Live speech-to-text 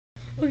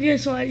Okay,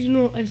 so if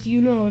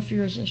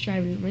you're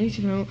subscribing to my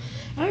YouTube channel,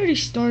 I already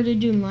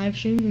started doing live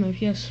streams on my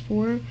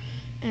PS4,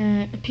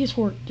 and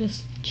PS4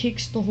 just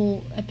kicks the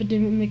whole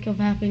epidemic of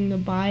having to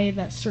buy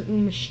that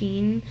certain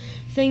machine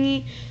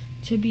thingy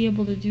to be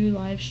able to do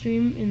live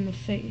stream in the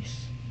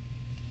face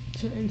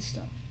and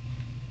stuff.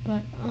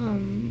 But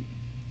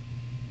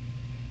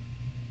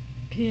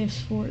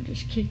PS4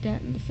 just kicked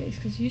that in the face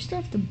because you used to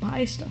have to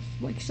buy stuff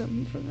like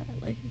something for that,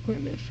 like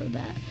equipment for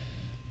that.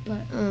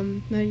 But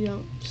now you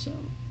don't, so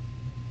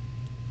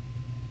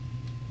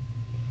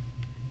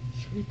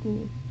it's pretty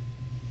cool.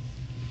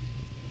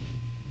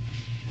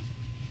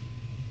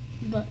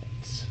 But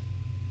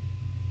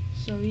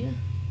so yeah.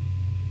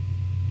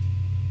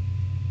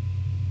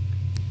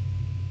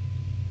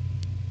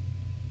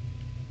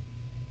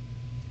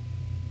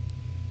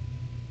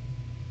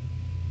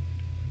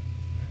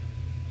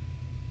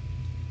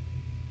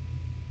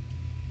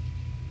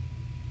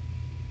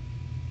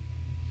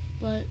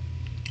 But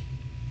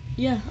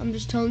yeah, I'm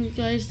just telling you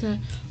guys that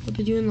I'll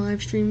be doing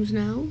live streams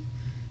now,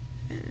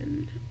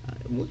 and I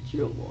want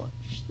you to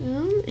watch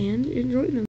them and enjoy them.